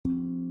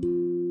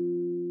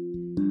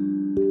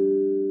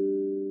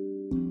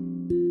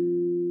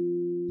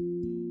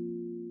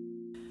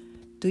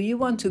Do you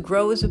want to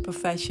grow as a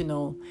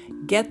professional,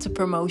 get the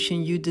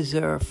promotion you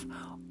deserve,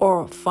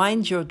 or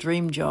find your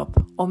dream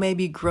job, or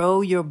maybe grow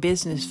your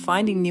business,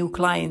 finding new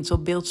clients, or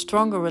build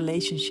stronger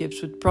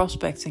relationships with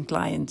prospects and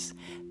clients?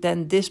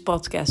 Then this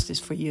podcast is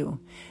for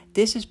you.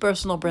 This is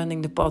Personal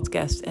Branding, the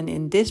podcast, and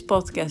in this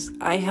podcast,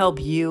 I help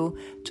you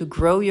to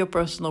grow your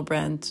personal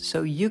brand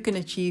so you can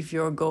achieve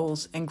your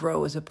goals and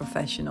grow as a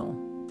professional.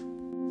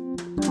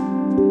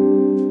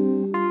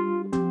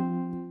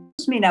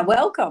 Mina,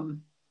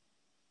 welcome.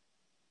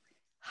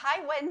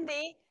 Hi,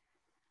 Wendy.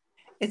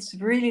 It's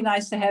really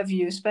nice to have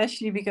you,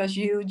 especially because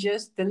you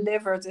just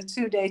delivered a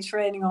 2-day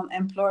training on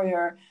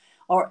employer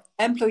or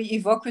employee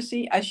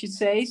advocacy, I should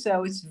say.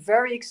 So it's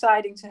very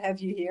exciting to have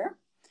you here.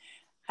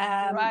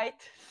 Right.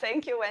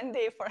 Thank you,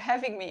 Wendy, for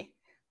having me.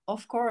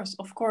 Of course.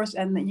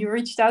 And you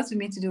reached out to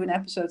me to do an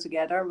episode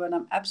together, but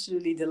I'm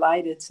absolutely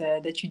delighted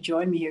that you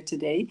joined me here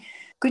today.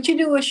 Could you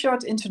do a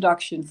short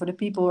introduction for the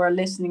people who are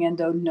listening and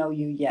don't know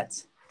you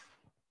yet?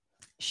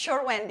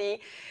 Sure,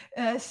 Wendy.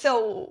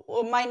 So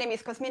my name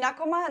is Cosmina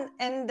Coman,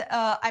 and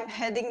I'm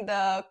heading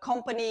the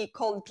company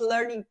called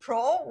Learning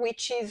Pro,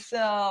 which is,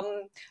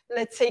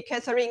 let's say,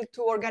 catering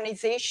to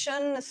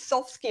organization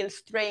soft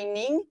skills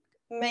training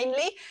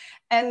mainly.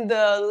 And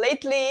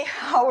lately,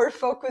 our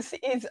focus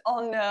is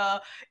on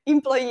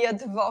employee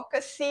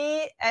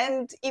advocacy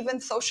and even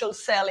social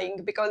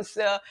selling, because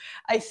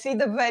I see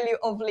the value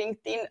of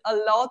LinkedIn a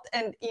lot,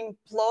 and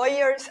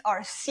employers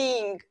are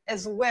seeing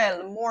as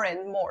well more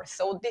and more.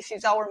 So this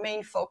is our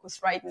main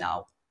focus right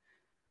now.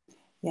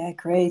 Yeah,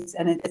 great.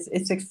 And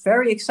it's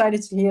very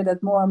exciting to hear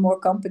that more and more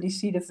companies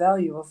see the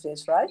value of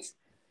this, right?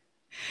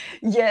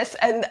 Yes,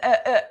 and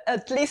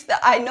at least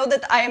I know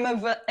that I am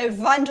an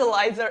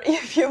evangelizer,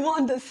 if you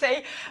want to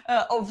say,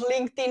 of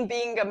LinkedIn,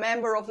 being a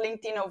member of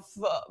LinkedIn of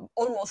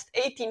almost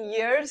 18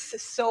 years.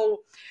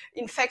 So,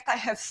 in fact, I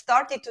have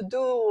started to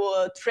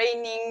do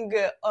training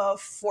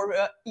for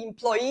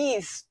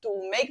employees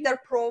to make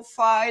their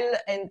profile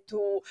and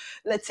to,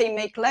 let's say,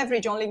 make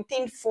leverage on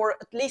LinkedIn for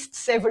at least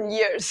 7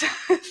 years.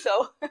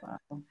 So,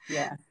 wow.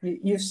 Yeah,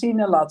 you've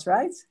seen a lot,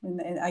 right?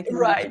 And I can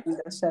right.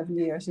 imagine those 7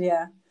 years,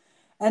 yeah.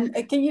 And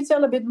can you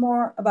tell a bit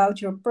more about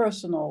your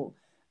personal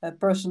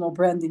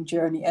branding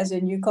journey? As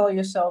in, you call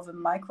yourself a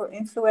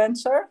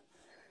micro-influencer.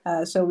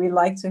 So we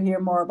like to hear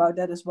more about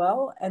that as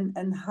well.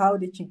 And how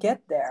did you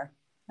get there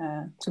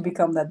to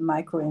become that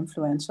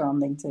micro-influencer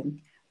on LinkedIn?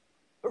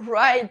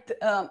 Right.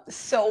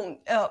 So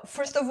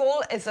first of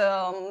all, as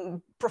a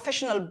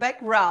professional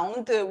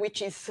background,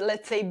 which is,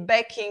 let's say,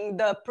 backing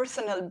the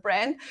personal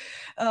brand,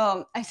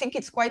 I think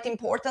it's quite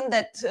important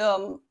that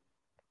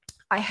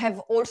I have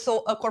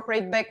also a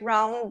corporate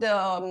background,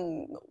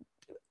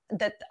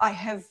 that I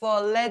have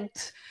led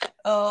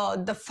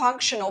the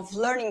function of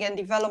learning and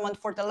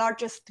development for the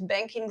largest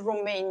bank in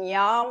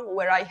Romania,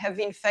 where I have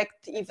in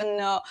fact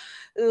even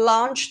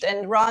launched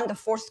and run the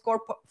first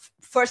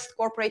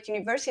corporate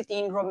university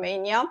in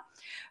Romania.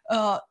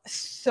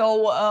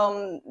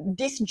 So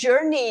this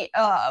journey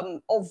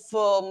of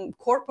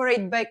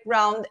corporate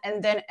background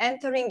and then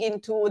entering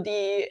into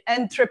the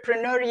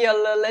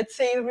entrepreneurial, let's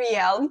say,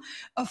 realm,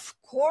 of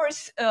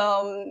course,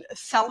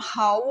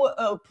 somehow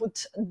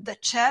put the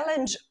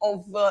challenge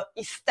of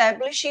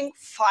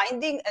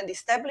finding and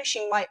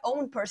establishing my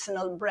own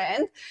personal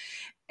brand.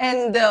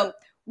 And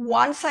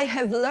once I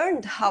have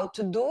learned how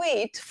to do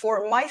it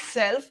for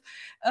myself,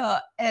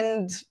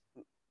 and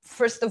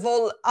first of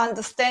all,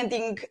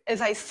 understanding, as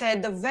I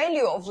said, the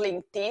value of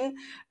LinkedIn,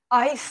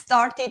 I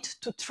started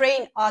to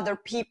train other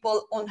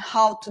people on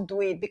how to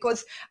do it,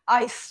 because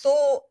I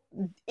saw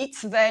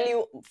its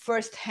value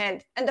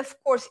firsthand. And of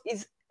course,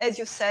 as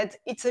you said,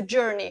 it's a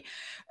journey,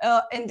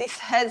 and this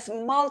has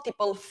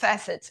multiple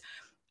facets.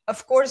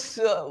 Of course,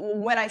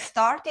 when I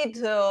started,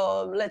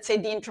 let's say,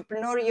 the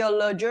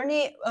entrepreneurial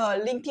journey,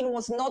 LinkedIn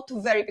was not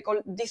very,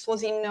 because this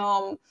was in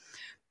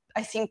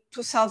I think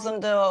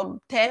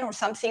 2010 or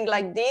something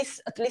like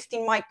this. At least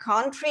in my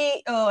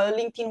country,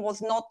 LinkedIn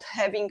was not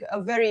having a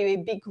very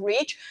big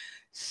reach.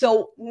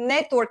 So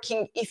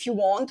networking, if you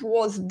want,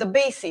 was the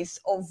basis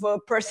of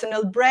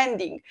personal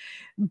branding.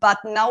 But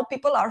now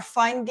people are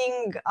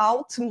finding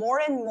out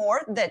more and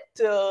more that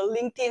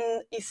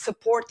LinkedIn is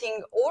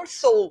supporting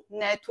also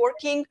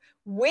networking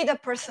with a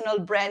personal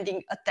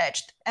branding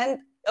attached. And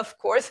of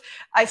course,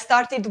 I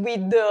started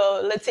with,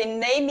 let's say,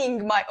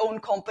 naming my own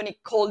company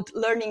called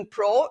Learning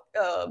Pro,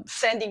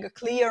 sending a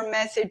clear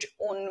message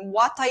on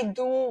what I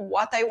do,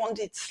 what I want.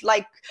 It's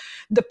like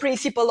the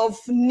principle of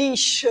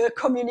niche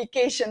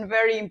communication,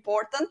 very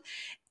important.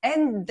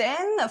 And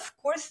then, of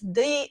course,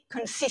 the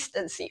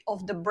consistency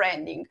of the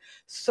branding.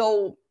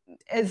 So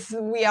as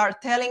we are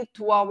telling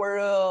to our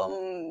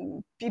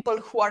people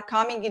who are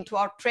coming into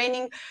our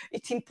training,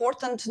 it's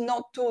important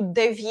not to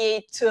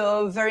deviate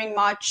very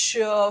much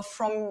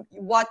from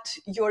what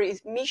your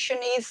mission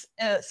is.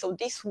 So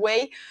this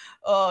way,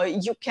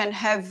 you can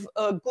have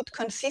a good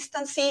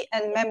consistency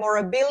and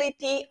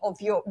memorability of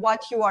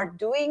what you are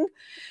doing.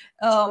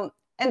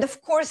 And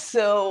of course,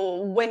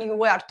 when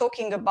you are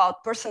talking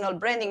about personal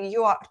branding,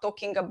 you are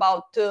talking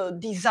about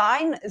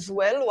design as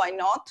well. Why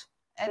not?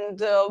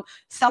 and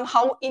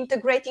somehow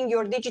integrating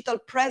your digital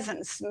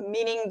presence,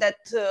 meaning that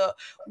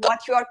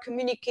what you are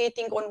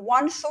communicating on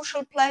one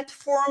social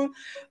platform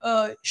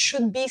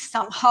should be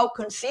somehow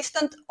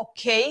consistent,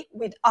 okay,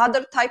 with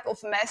other type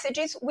of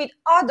messages, with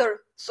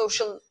other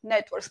social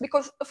networks,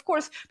 because of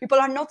course people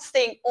are not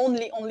staying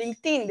only on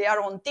LinkedIn, they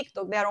are on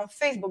TikTok, they are on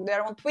Facebook, they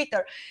are on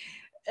Twitter.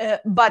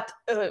 But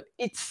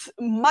it's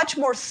much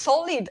more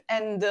solid,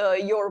 and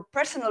your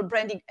personal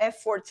branding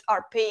efforts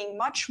are paying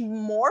much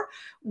more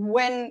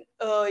when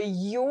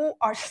you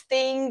are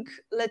staying,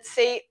 let's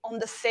say, on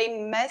the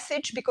same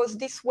message, because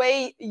this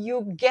way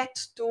you get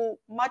to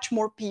much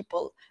more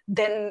people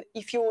than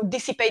if you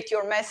dissipate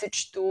your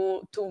message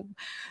to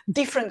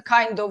different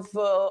kind of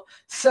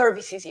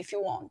services, if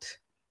you want.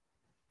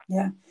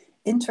 Yeah,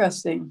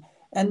 interesting.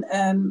 And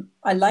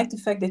I like the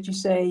fact that you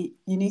say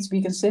you need to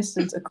be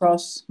consistent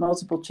across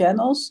multiple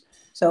channels.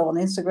 So on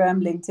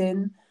Instagram,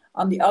 LinkedIn.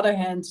 On the other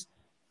hand,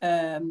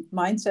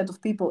 mindset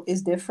of people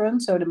is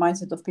different. So the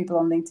mindset of people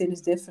on LinkedIn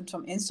is different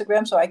from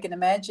Instagram. So I can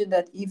imagine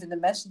that even the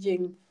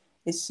messaging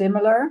is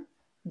similar.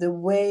 The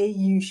way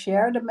you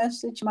share the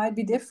message might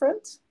be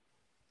different.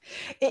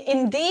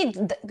 Indeed,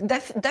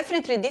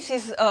 definitely this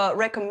is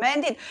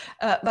recommended,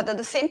 but at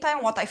the same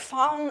time, what I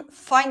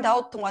find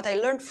out, what I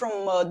learned from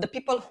the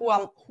people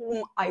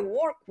whom I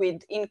work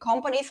with in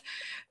companies,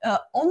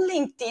 on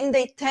LinkedIn,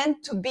 they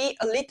tend to be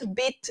a little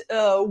bit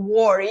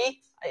worried,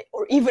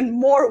 or even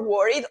more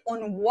worried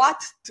on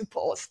what to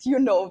post, you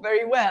know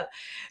very well.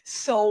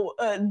 So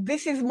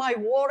this is my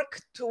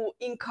work to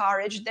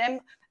encourage them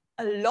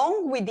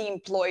along with the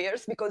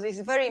employers, because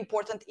it's very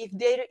important. If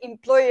their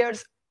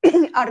employers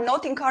are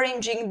not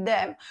encouraging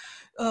them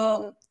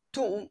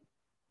to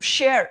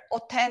share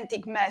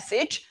authentic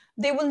message,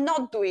 they will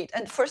not do it.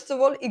 And first of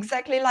all,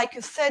 exactly like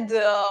you said,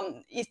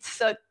 it's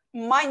a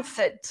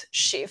mindset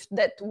shift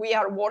that we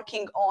are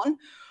working on,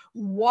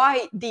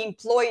 why the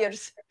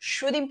employers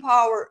should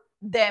empower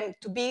them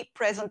to be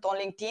present on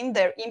LinkedIn,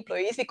 their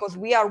employees, because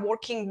we are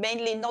working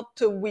mainly not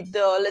with,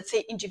 let's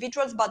say,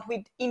 individuals, but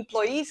with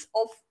employees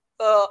of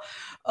a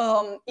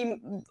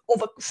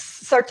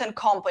certain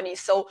company.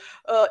 So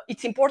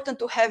it's important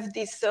to have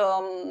this,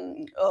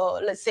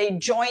 let's say,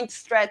 joint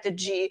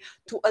strategy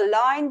to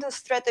align the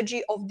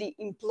strategy of the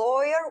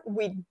employer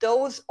with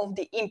those of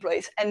the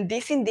employees. And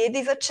this indeed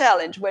is a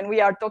challenge when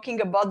we are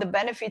talking about the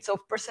benefits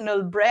of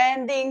personal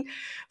branding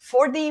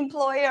for the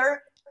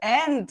employer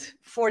and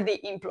for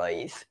the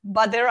employees.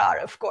 But there are,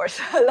 of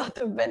course, a lot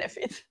of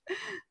benefits.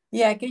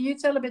 Yeah, can you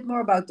tell a bit more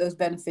about those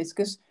benefits?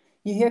 Because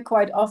you hear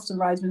quite often,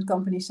 right, when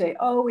companies say,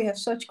 oh, we have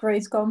such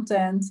great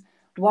content,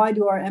 why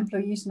do our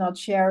employees not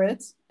share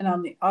it? And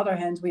on the other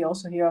hand, we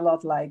also hear a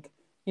lot like,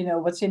 you know,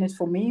 what's in it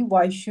for me?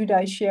 Why should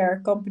I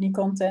share company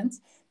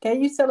content?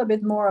 Can you tell a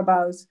bit more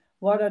about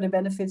what are the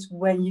benefits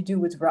when you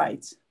do it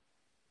right?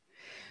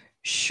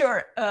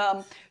 Sure.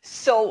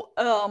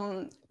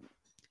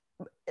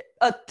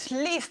 At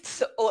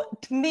least,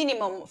 at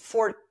minimum,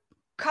 for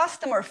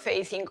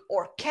customer-facing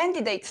or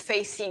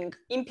candidate-facing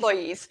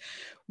employees,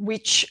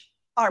 which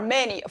are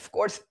many, of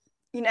course,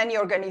 in any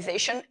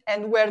organization,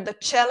 and where the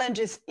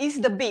challenges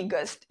is the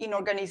biggest in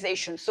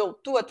organizations. So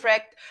to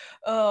attract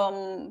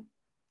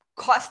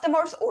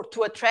customers or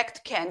to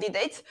attract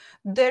candidates,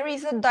 there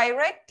is a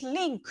direct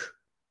link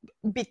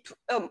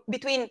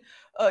between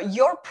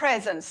your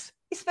presence,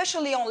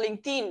 especially on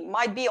LinkedIn,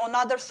 might be on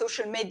other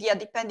social media,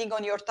 depending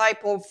on your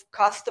type of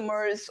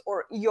customers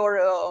or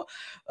your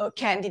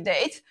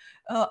candidates,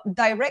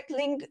 direct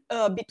link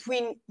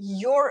between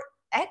your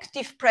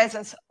active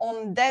presence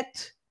on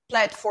that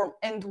platform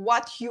and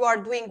what you are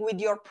doing with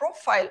your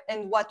profile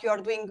and what you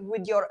are doing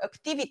with your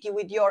activity,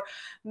 with your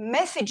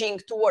messaging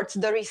towards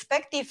the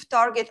respective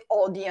target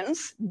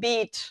audience,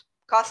 be it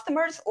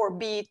customers or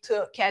be it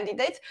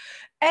candidates,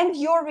 and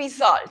your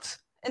results.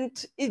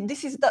 And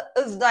this is the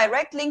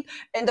direct link.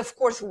 And of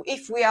course,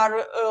 if we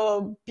are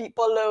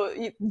people,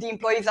 if the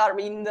employees are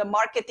in the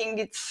marketing,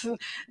 it's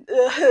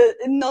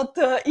not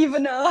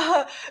even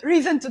a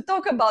reason to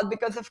talk about,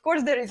 because of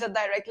course there is a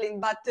direct link,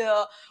 but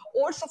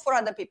also for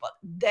other people.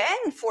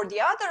 Then for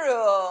the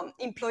other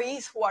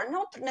employees who are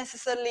not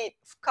necessarily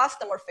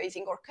customer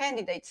facing or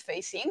candidates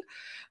facing,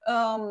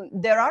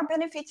 there are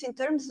benefits in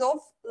terms of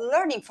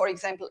learning, for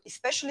example,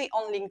 especially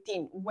on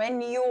LinkedIn,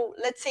 when you,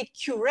 let's say,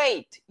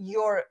 curate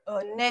your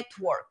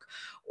network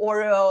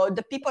or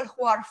the people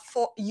who are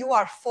you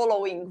are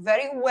following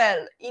very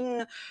well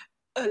in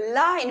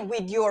line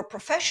with your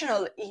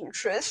professional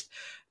interest.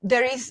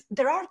 There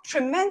are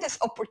tremendous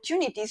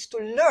opportunities to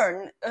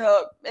learn,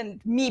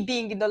 and me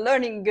being in the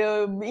learning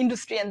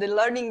industry and the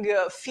learning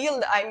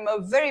field, I'm a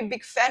very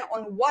big fan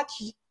on what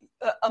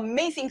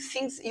amazing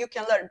things you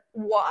can learn.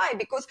 Why?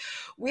 Because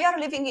we are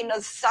living in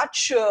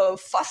such a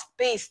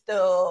fast-paced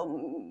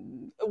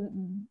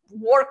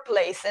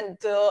workplace, and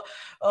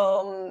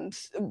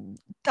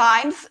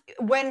times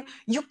when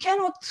you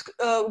cannot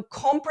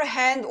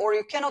comprehend, or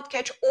you cannot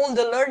catch all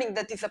the learning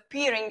that is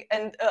appearing,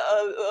 and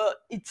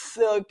it's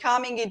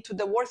coming into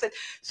the work.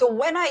 So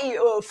when I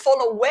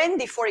follow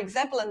Wendy, for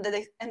example,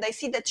 and I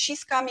see that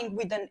she's coming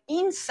with an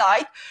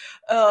insight,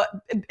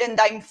 and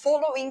I'm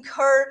following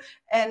her,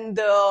 and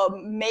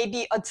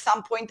maybe at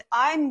some point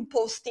I'm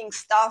posting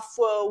stuff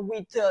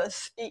with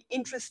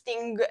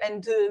interesting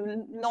and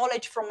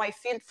knowledge from my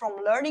field, from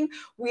learning,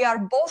 we are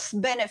both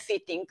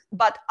benefiting.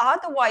 But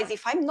otherwise,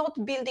 if I'm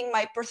not building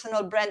my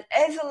personal brand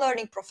as a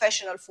learning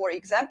professional, for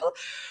example,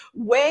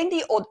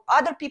 Wendy or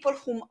other people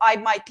whom I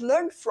might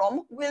learn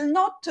from will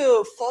not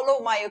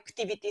follow my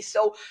activities.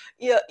 So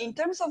in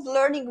terms of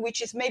learning,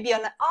 which is maybe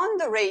an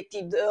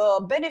underrated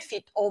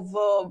benefit of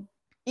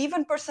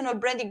even personal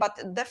branding, but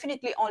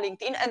definitely on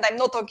LinkedIn. And I'm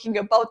not talking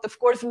about, of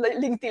course,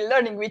 LinkedIn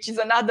Learning, which is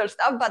another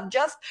stuff, but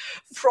just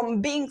from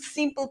being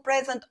simple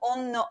present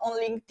on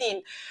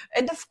LinkedIn.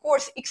 And of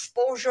course,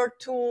 exposure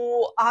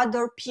to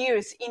other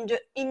peers in the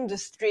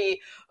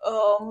industry.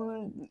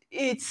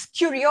 It's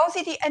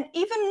curiosity, and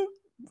even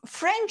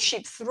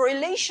friendships,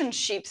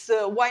 relationships,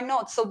 why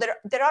not? So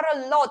there are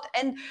a lot,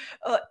 and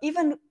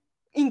even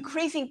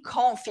increasing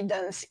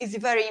confidence is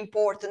very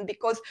important,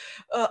 because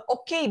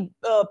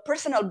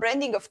personal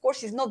branding, of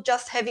course, is not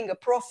just having a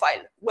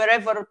profile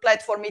wherever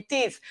platform it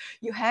is.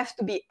 You have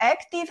to be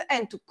active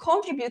and to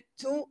contribute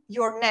to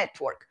your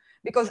network.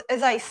 Because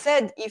as I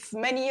said, if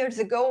many years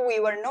ago we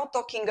were not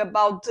talking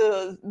about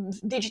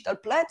digital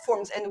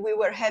platforms and we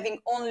were having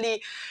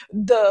only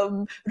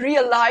the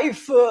real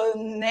life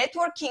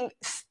networking,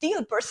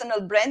 still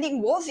personal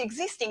branding was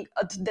existing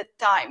at that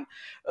time.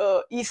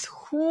 Is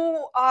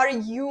who are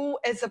you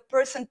as a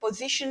person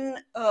position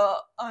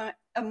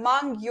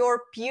among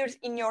your peers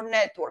in your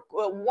network,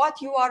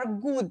 what you are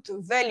good,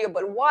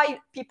 valuable, why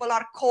people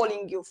are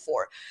calling you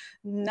for.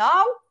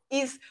 Now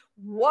is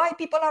why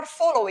people are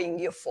following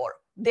you for.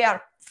 They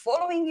are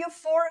following you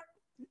for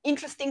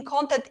interesting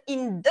content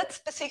in that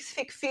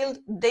specific field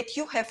that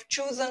you have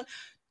chosen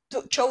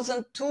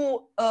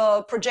to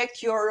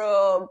project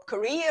your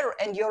career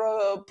and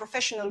your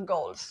professional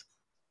goals.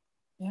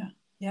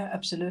 Yeah,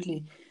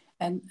 absolutely.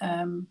 And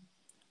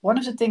one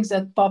of the things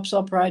that pops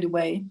up right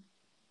away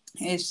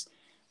is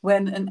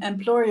when an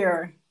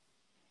employer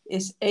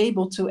is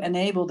able to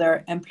enable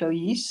their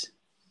employees,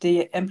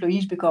 the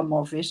employees become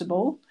more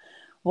visible.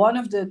 One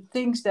of the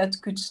things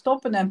that could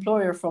stop an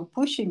employer from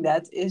pushing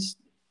that is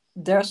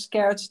they're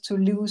scared to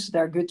lose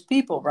their good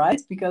people,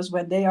 right? Because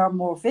when they are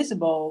more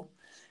visible,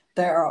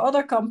 there are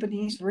other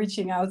companies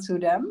reaching out to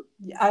them.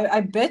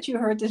 I bet you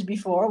heard this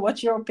before.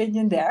 What's your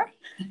opinion there?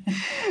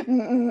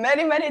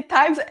 Many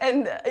times.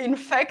 And in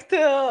fact,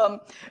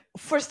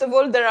 first of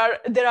all, there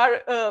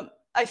are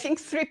I think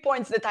 3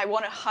 points that I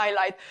want to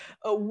highlight.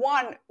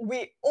 One,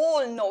 we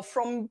all know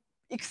from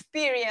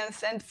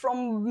experience and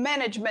from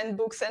management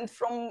books and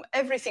from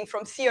everything,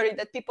 from theory,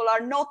 that people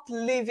are not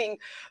leaving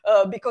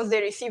because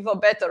they receive a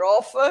better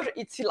offer.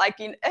 It's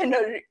like in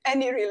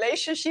any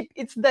relationship,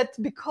 it's that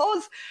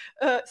because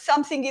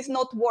something is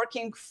not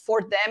working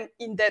for them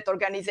in that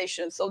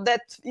organization. So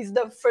that is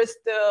the first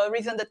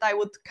reason that I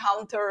would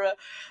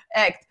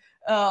counteract.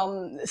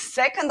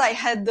 Second, I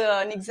had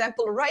an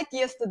example right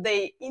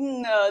yesterday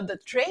in the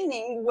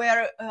training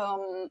where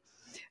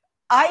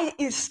I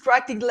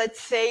instructed, let's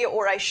say,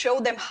 or I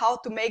showed them how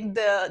to make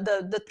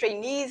the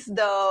trainees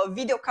the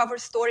video cover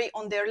story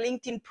on their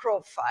LinkedIn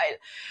profile.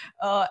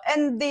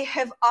 And they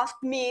have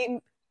asked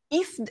me,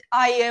 if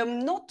I am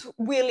not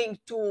willing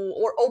to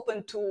or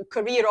open to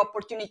career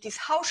opportunities,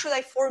 how should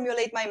I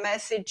formulate my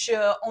message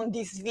on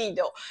this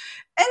video?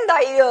 And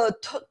I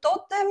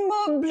taught them,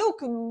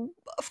 look,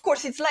 of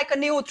course, it's like a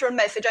neutral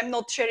message. I'm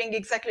not sharing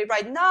exactly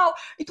right now.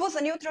 It was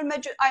a neutral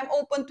message. I'm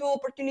open to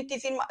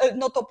opportunities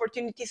not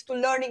opportunities, to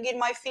learning in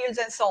my fields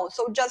and so on.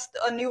 So just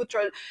a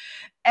neutral.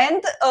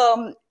 And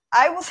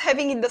I was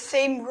having in the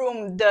same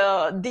room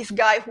this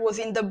guy who was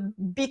in the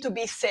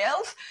B2B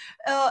sales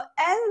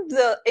and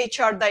the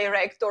HR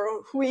director,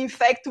 who in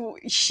fact,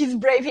 she's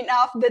brave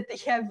enough that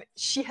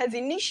she has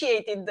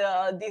initiated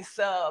this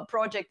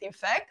project, in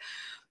fact.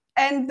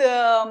 And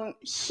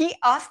he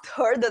asked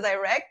her, the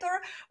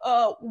director,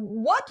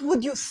 what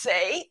would you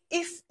say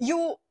if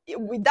you,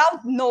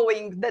 without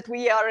knowing that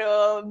we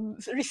are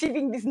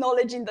receiving this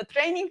knowledge in the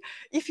training,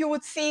 if you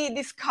would see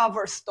this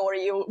cover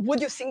story,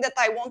 would you think that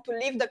I want to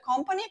leave the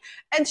company?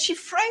 And she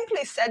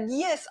frankly said,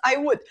 yes, I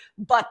would.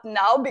 But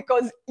now,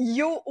 because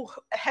you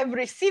have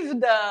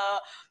received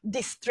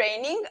this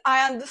training,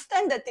 I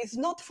understand that it's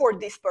not for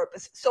this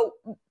purpose. So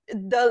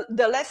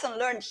the lesson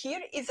learned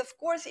here is, of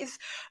course,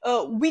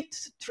 with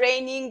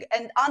training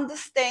and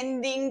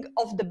understanding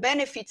of the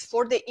benefits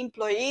for the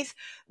employees,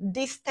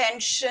 this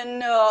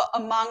tension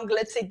among,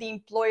 let's say, the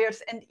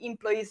employers and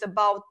employees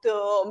about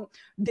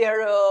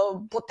their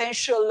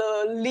potential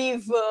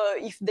leave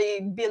if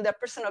they build a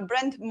personal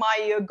brand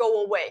might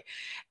go away.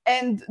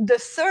 And the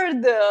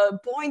third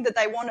point that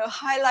I want to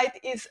highlight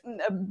is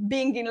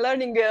being in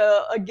learning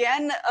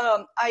again.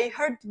 I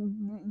heard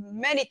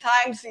many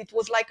times it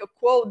was like a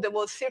quote that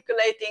was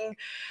circulating.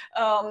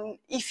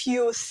 If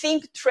you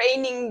think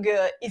training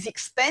is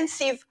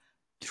expensive,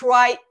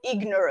 try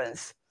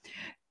ignorance.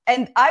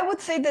 And I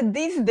would say that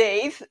these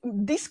days,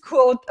 this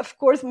quote, of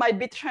course, might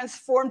be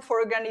transformed for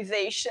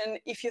organization.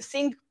 If you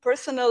think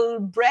personal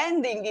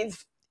branding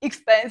is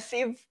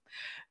expensive,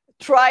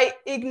 try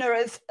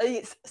ignorance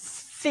is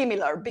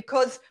similar,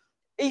 because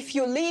if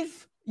you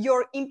leave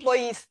your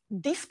employees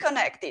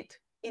disconnected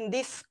in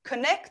this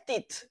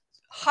connected,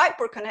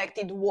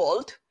 hyper-connected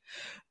world,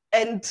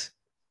 and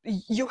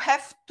you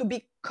have to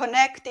be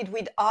connected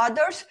with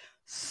others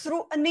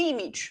through an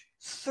image,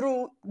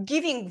 through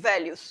giving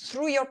values,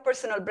 through your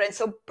personal brand.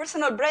 So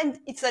personal brand,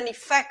 it's an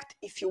effect,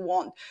 if you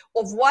want,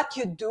 of what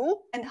you do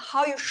and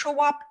how you show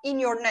up in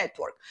your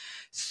network.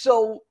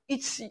 So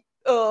it's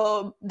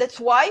that's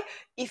why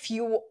if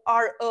you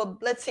are,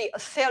 let's say, a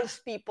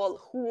salespeople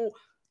who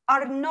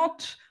are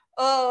not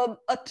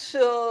at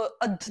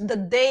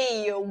the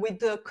day with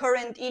the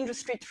current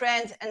industry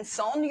trends and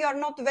so on, you are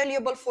not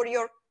valuable for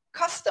your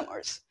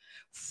customers,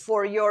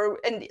 for your,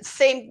 and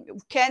same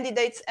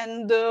candidates,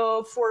 and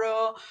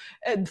for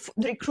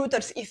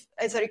recruiters. If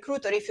as a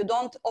recruiter, if you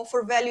don't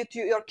offer value to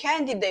your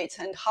candidates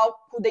and how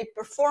could they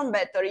perform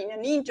better in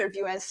an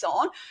interview and so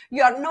on,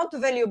 you are not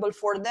valuable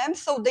for them,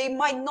 so they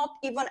might not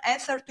even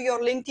answer to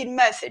your LinkedIn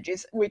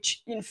messages,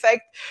 which in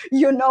fact,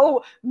 you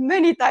know,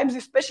 many times,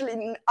 especially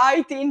in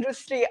IT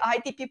industry,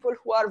 IT people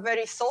who are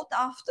very sought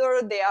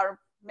after, they are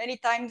many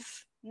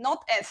times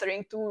not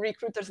answering to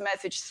recruiters'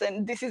 messages,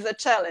 and this is a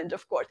challenge,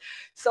 of course.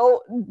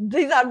 So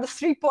these are the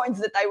 3 points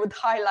that I would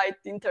highlight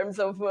in terms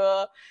of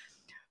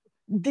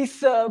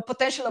this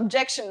potential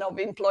objection of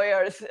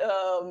employers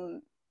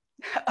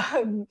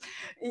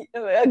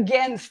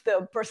against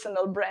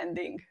personal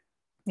branding.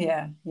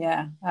 Yeah,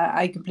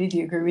 I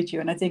completely agree with you,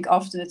 and I think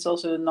often it's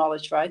also the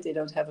knowledge, right? They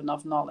don't have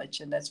enough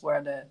knowledge, and that's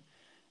where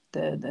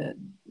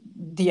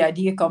the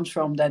idea comes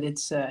from, that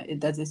it's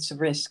a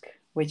risk,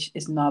 which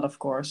is not, of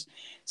course.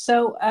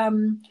 So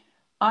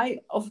I,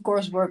 of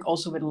course, work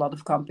also with a lot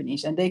of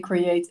companies, and they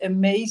create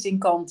amazing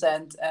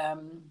content.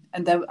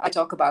 And then I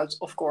talk about,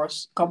 of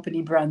course,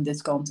 company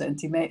branded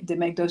content. They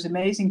make those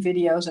amazing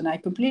videos, and I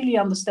completely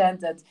understand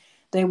that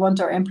they want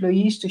their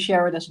employees to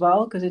share it as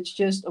well, because it's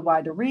just a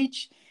wider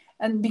reach.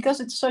 And because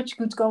it's such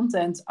good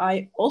content,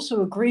 I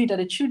also agree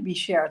that it should be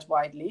shared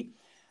widely.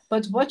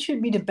 But what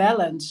should be the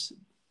balance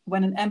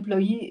when an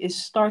employee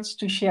starts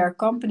to share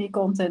company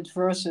content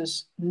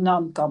versus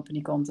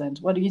non-company content?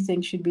 What do you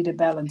think should be the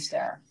balance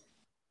there?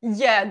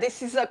 Yeah,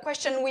 this is a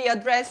question we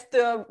addressed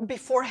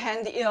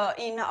beforehand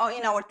in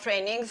our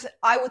trainings.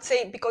 I would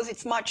say, because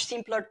it's much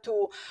simpler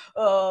to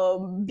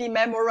be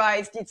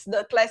memorized, it's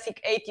the classic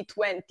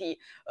 80-20.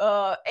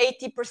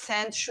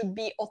 80% should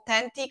be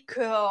authentic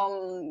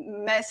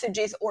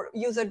messages or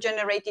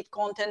user-generated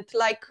content,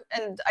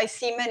 and I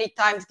see many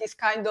times this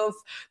kind of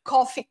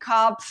coffee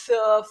cups,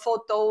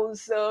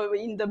 photos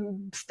in the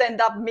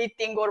stand-up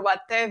meeting or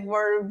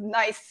whatever,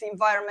 nice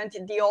environment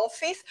in the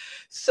office.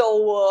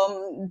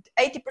 So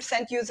 80%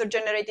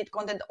 user-generated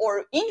content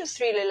or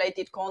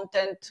industry-related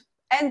content,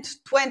 and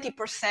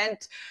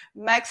 20%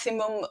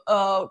 maximum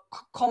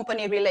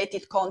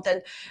company-related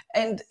content.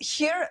 And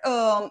here,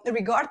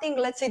 regarding,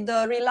 let's say,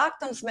 the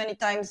reluctance many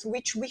times,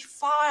 which we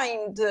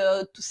find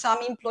to some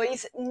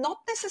employees, not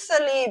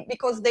necessarily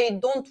because they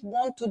don't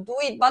want to do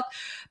it, but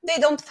they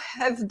don't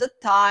have the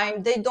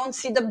time, they don't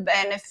see the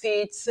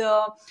benefits,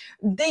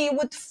 they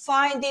would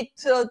find it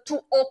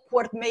too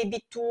awkward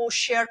maybe to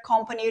share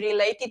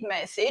company-related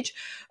message.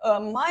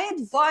 My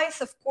advice,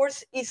 of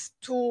course, is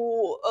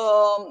to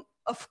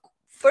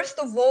first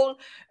of all,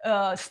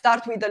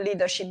 start with the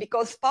leadership,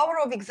 because power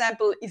of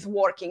example is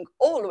working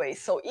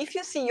always. So if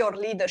you see your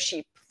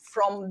leadership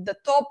from the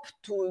top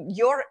to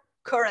your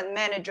current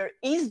manager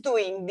is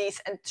doing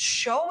this and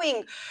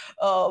showing,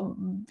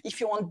 if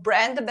you want,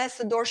 brand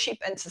ambassadorship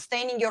and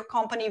sustaining your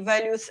company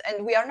values,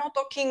 and we are not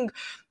talking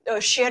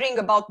sharing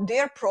about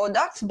their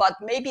products, but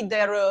maybe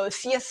their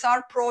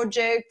CSR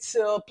projects,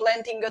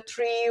 planting a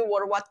tree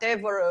or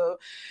whatever.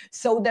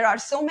 So there are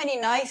so many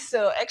nice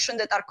actions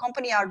that our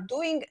company are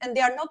doing, and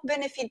they are not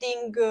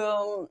benefiting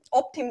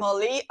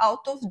optimally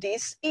out of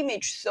this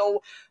image.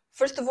 So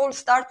first of all,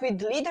 start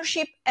with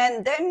leadership,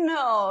 and then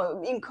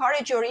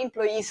encourage your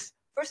employees,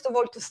 first of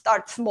all, to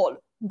start small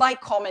by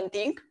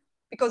commenting,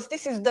 because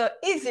this is the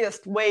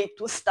easiest way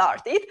to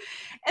start it.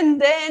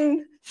 And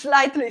then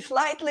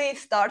slightly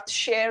start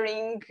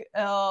sharing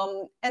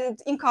and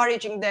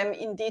encouraging them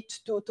indeed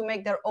to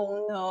make their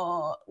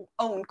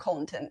own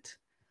content.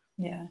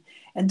 Yeah.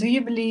 And do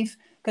you believe,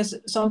 because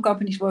some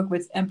companies work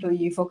with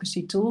employee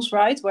advocacy tools,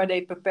 right, where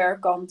they prepare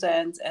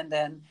content and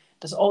then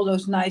there's all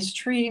those nice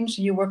streams,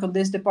 you work on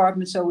this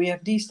department, so we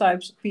have these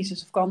types of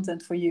pieces of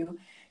content for you.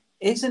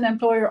 Is an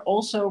employer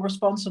also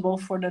responsible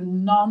for the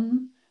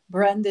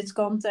non-branded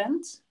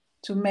content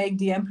to make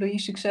the employee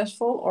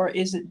successful, or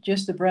is it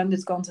just the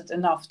branded content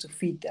enough to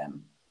feed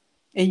them,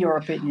 in your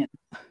opinion?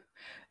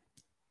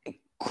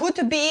 could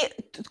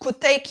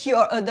take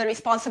the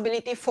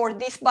responsibility for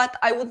this, but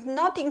I would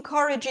not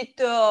encourage it,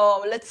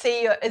 let's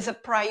say, as a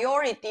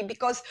priority,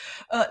 because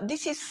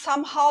this is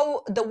somehow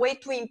the way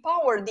to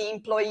empower the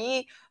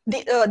employee,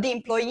 the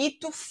employee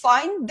to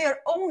find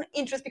their own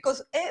interest,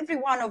 because every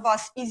one of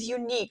us is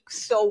unique.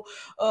 So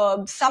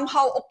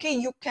somehow, okay,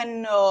 you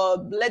can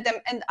let them,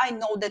 and I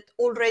know that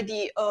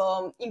already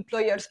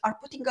employers are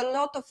putting a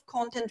lot of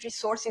content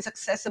resources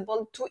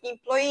accessible to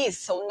employees,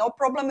 so no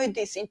problem with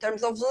this in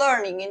terms of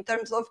learning, in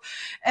terms of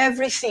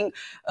everything.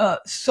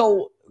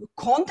 So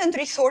content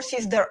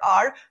resources there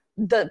are,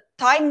 the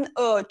time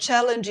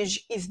challenges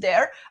is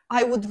there.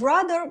 I would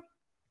rather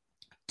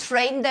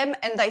train them,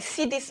 and I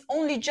see this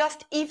only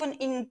just even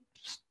in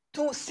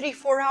 2, 3,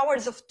 4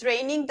 hours of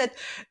training, that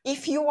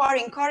if you are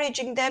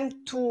encouraging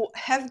them to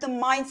have the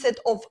mindset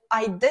of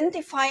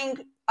identifying,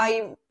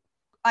 I'm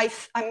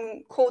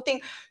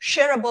quoting,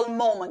 shareable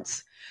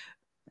moments.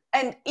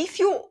 And if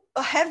you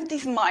have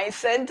this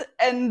mindset,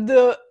 and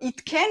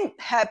it can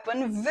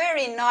happen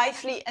very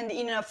nicely and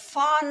in a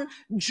fun,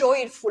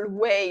 joyful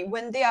way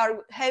when they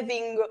are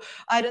having,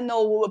 I don't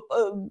know,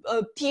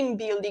 a team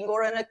building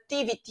or an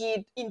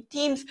activity in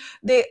teams,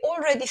 they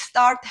already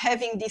start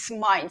having this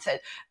mindset.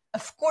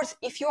 Of course,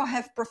 if you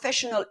have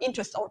professional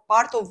interest or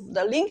part of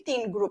the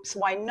LinkedIn groups,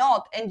 why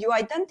not? And you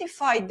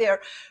identify there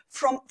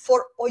for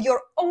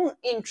your own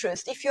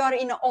interest. If you are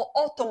in an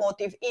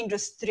automotive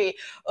industry,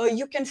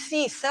 you can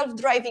see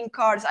self-driving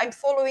cars. I'm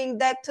following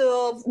that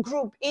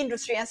group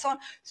industry and so on.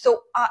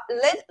 So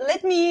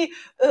let me,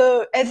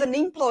 as an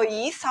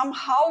employee,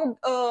 somehow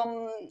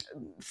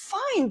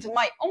find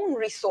my own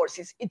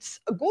resources. It's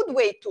a good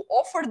way to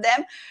offer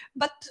them,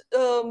 but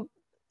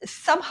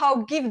somehow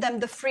give them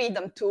the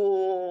freedom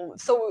to,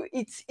 so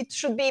it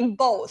should be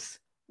both,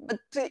 but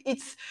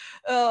it's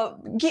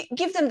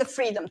give them the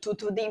freedom to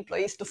the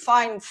employees to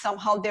find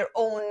somehow their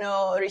own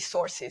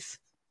resources.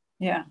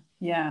 Yeah,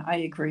 I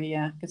agree.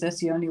 Yeah, because that's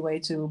the only way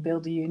to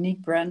build a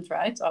unique brand,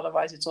 right?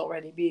 Otherwise, it's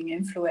already being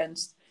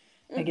influenced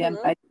again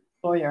by the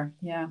employer.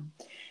 Yeah,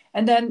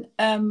 and then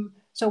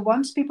so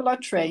once people are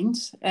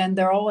trained and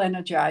they're all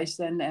energized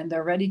and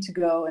they're ready to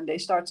go, and they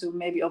start to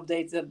maybe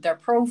update their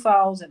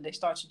profiles and they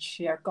start to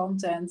share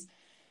content,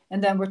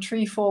 and then we're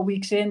 3-4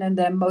 weeks in, and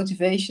then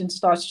motivation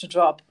starts to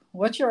drop.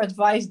 What's your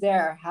advice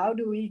there? How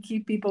do we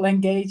keep people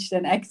engaged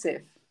and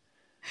active?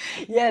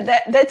 Yeah,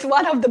 that's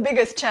one of the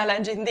biggest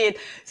challenge indeed.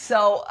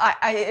 So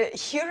I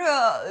hear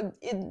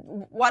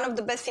one of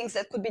the best things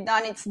that could be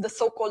done, it's the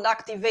so-called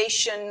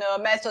activation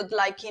method,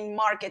 like in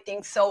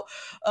marketing. So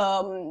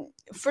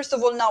first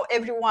of all, now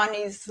everyone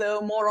is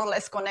more or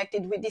less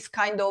connected with this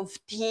kind of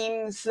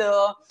teams,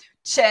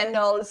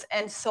 channels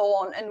and so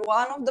on, and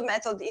one of the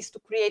methods is to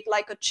create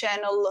like a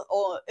channel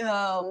or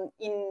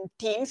in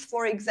Teams,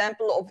 for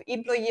example, of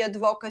employee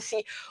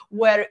advocacy,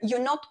 where you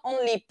not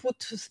only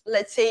put,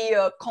 let's say,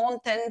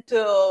 content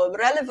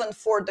relevant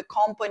for the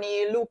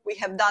company, look, we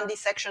have done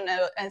this section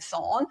and so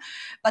on,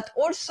 but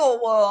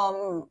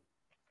also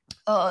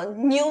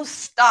new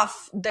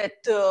stuff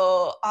that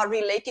are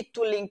related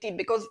to LinkedIn,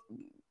 because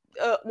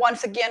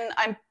once again,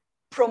 I'm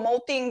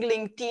promoting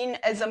LinkedIn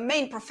as a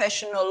main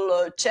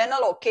professional channel.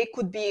 Okay,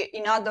 could be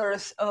in other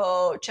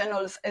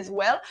channels as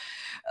well.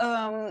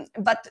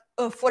 But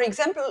for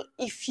example,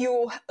 if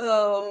you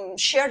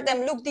share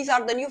them, look, these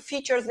are the new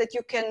features that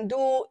you can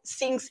do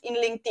things in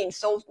LinkedIn.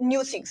 So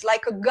new things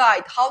like a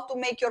guide, how to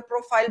make your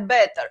profile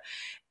better.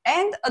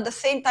 And at the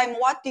same time,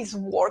 what is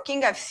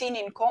working, I've seen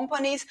in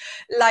companies,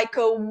 like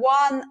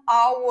 1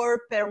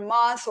 hour per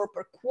month or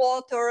per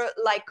quarter,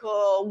 like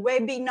a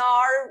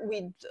webinar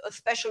with a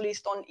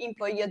specialist on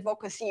employee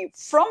advocacy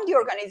from the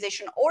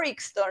organization or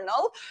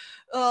external,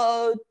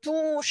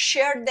 to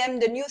share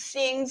them the new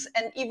things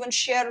and even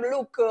share,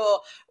 look,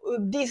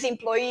 these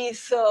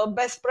employees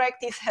best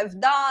practice have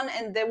done,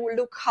 and they will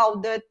look how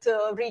that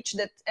reach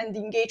that and the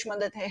engagement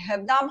that they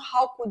have done.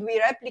 How could we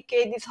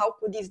replicate this? How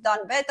could this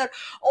done better?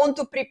 On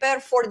to prepare,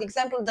 for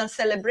example, the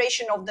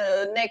celebration of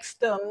the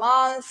next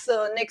month,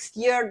 next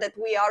year, that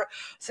we are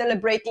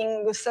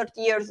celebrating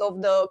 30 years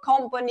of the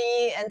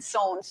company and so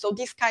on. So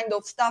this kind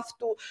of stuff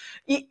too,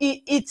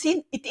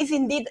 it is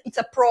indeed, it's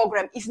a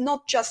program. It's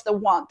not just a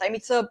one time.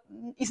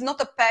 It's not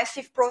a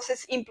passive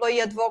process, employee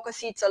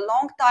advocacy. It's a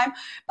long time,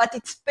 but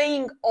it's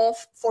paying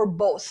off for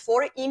both,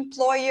 for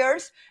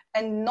employers,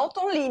 and not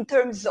only in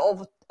terms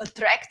of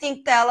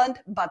attracting talent,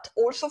 but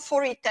also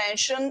for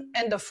retention,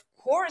 and of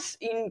course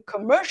in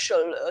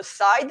commercial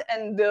side,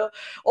 and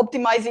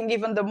optimizing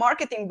even the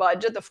marketing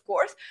budget, of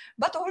course,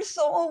 but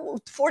also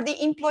for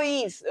the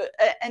employees,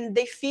 and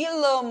they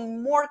feel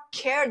more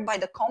cared by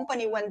the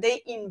company when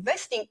they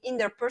investing in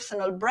their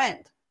personal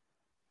brand.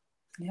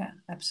 Yeah,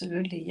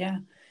 absolutely. Yeah.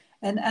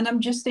 And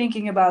I'm just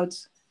thinking about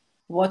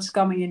what's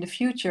coming in the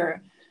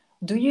future.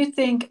 Do you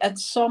think at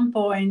some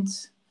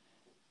point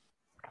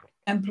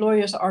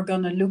employers are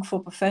going to look for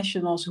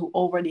professionals who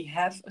already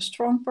have a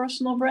strong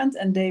personal brand,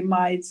 and they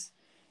might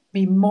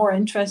be more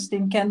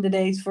interesting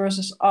candidates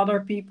versus other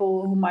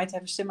people who might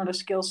have a similar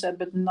skill set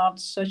but not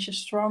such a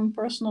strong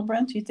personal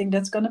brand? Do you think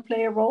that's going to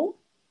play a role?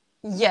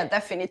 Yeah,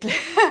 definitely.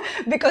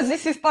 Because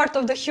this is part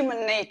of the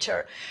human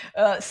nature.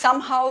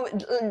 Somehow,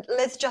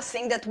 let's just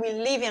think that we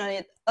live in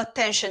an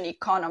attention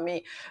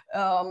economy.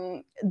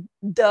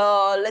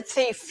 Let's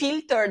say,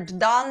 filtered,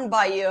 done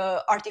by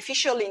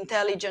artificial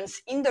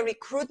intelligence in the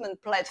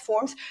recruitment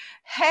platforms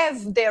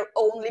have their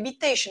own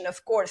limitation,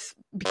 of course,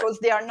 because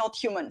they are not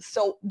human.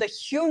 So the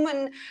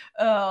human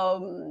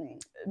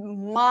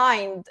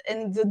mind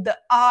and the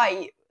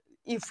eye,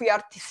 if we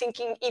are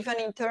thinking even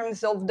in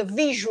terms of the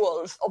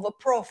visuals of a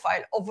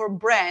profile, of a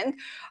brand,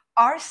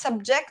 are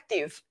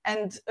subjective,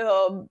 and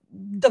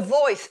the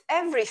voice,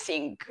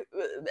 everything.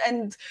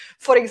 And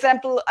for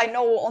example, I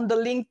know on the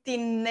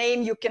LinkedIn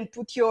name, you can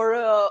put your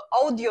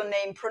audio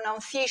name,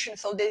 pronunciation.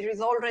 So there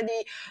is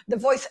already the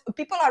voice.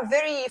 People are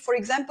very, for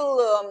example,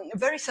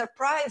 very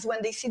surprised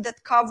when they see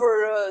that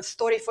cover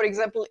story, for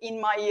example, in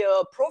my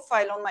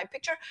profile on my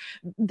picture,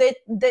 that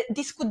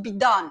this could be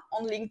done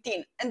on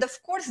LinkedIn. And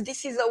of course,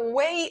 this is a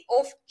way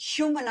of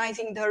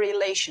humanizing the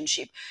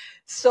relationship.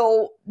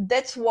 So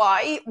that's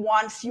why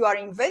once you are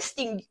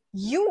investing,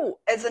 you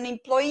as an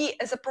employee,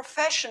 as a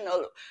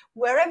professional,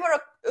 wherever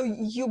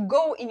you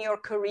go in your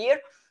career,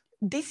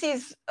 this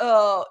is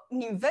an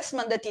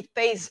investment that it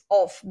pays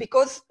off,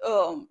 because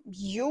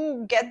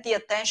you get the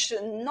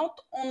attention not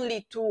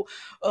only to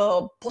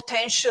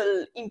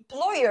potential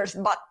employers,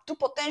 but to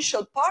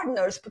potential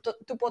partners,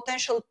 to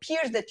potential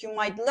peers that you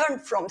might learn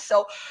from.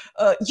 So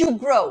you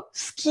grow.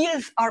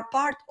 Skills are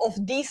part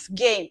of this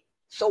game.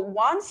 So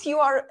once you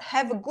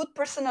have a good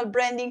personal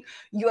branding,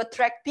 you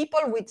attract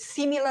people with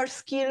similar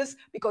skills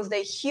because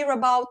they hear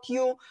about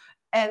you,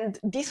 and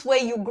this way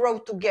you grow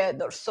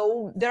together.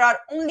 So there are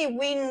only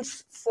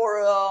wins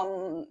for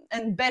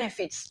and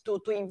benefits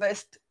to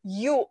invest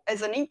you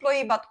as an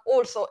employee, but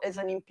also as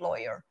an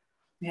employer.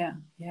 Yeah,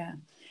 yeah.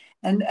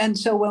 And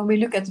so when we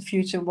look at the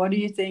future, what do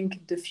you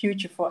think the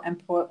future for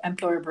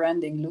employer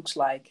branding looks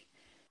like?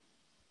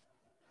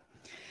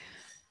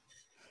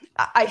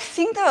 I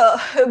think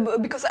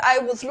because I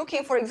was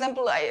looking, for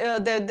example,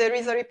 there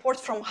is a report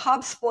from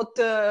HubSpot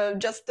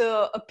just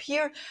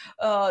appeared.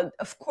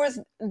 Of course,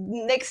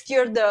 next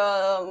year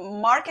the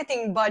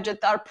marketing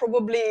budget are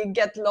probably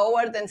get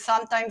lower. Than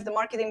sometimes the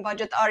marketing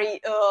budget are,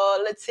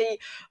 let's say,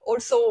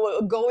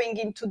 also going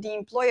into the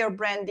employer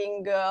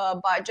branding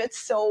budget.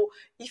 So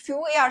if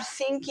we are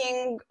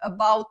thinking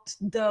about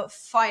the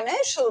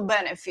financial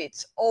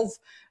benefits of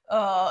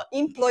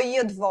employee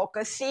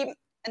advocacy,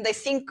 and I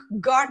think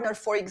Gartner,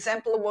 for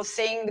example, was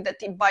saying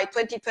that by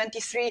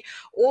 2023,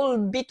 all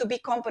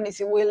B2B companies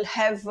will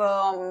have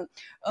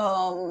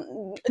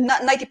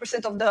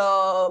 90% of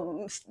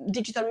the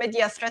digital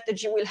media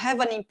strategy will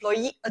have an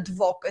employee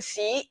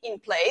advocacy in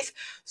place.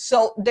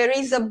 So there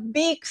is a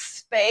big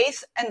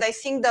space, and I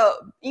think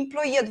the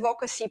employee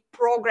advocacy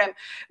program,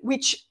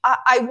 which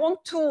I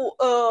want to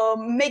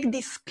make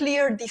these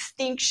clear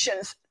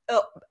distinctions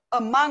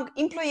among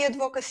employee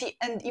advocacy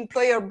and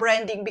employer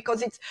branding,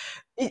 because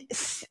it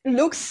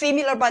looks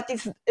similar, but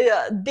it's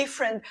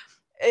different.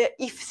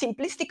 If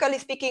simplistically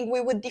speaking,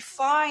 we would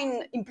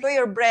define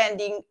employer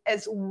branding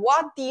as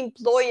what the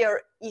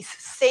employer is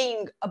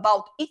saying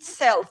about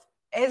itself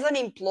as an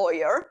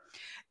employer.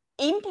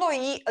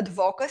 Employee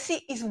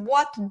advocacy is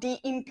what the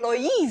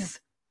employees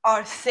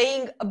are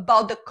saying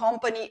about the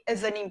company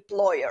as an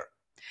employer.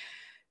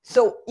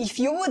 So if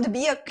you would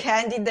be a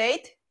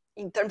candidate,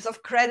 in terms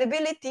of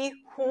credibility,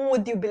 who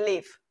would you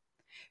believe?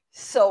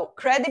 So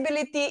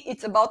credibility,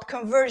 it's about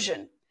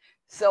conversion.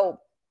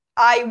 So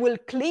I will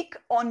click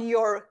on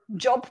your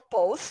job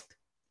post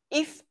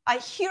if I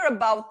hear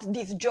about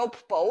this job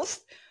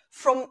post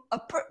from a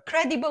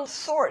credible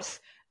source.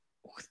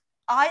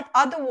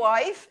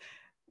 Otherwise,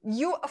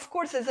 you, of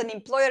course, as an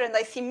employer, and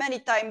I see many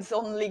times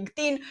on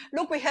LinkedIn,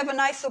 look, we have a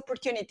nice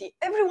opportunity.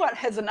 Everyone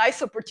has a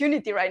nice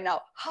opportunity right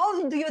now.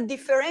 How do you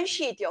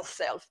differentiate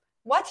yourself?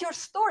 What's your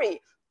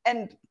story?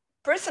 And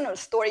personal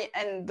story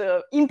and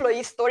the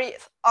employee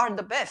stories are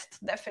the best,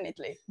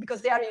 definitely,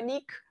 because they are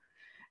unique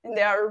and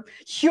they are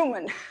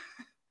human.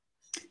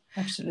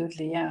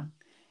 Absolutely, yeah.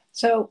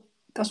 So,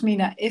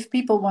 Cosmina, if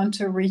people want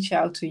to reach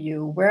out to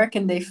you, where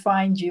can they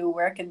find you?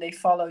 Where can they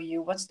follow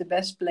you? What's the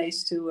best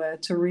place to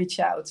reach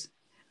out?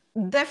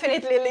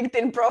 Definitely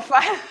LinkedIn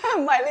profile.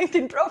 My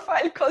LinkedIn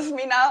profile,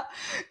 Cosmina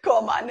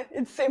Koman.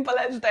 It's simple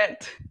as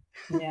that.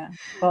 Yeah.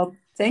 Well,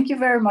 thank you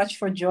very much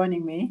for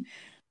joining me.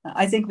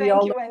 I think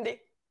Thank you,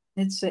 Wendy.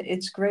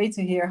 It's great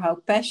to hear how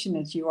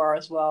passionate you are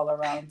as well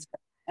around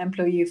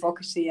employee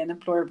advocacy and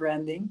employer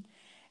branding.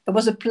 It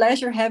was a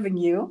pleasure having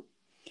you.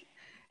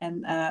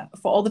 And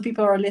for all the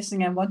people who are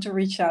listening and want to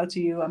reach out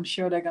to you, I'm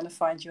sure they're going to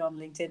find you on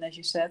LinkedIn, as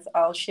you said.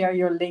 I'll share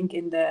your link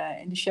in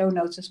the show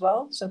notes as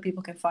well, so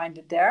people can find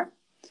it there.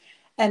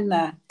 And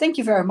thank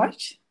you very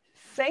much.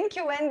 Thank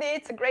you, Wendy.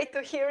 It's great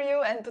to hear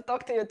you and to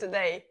talk to you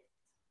today.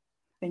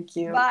 Thank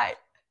you. Bye.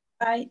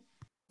 Bye.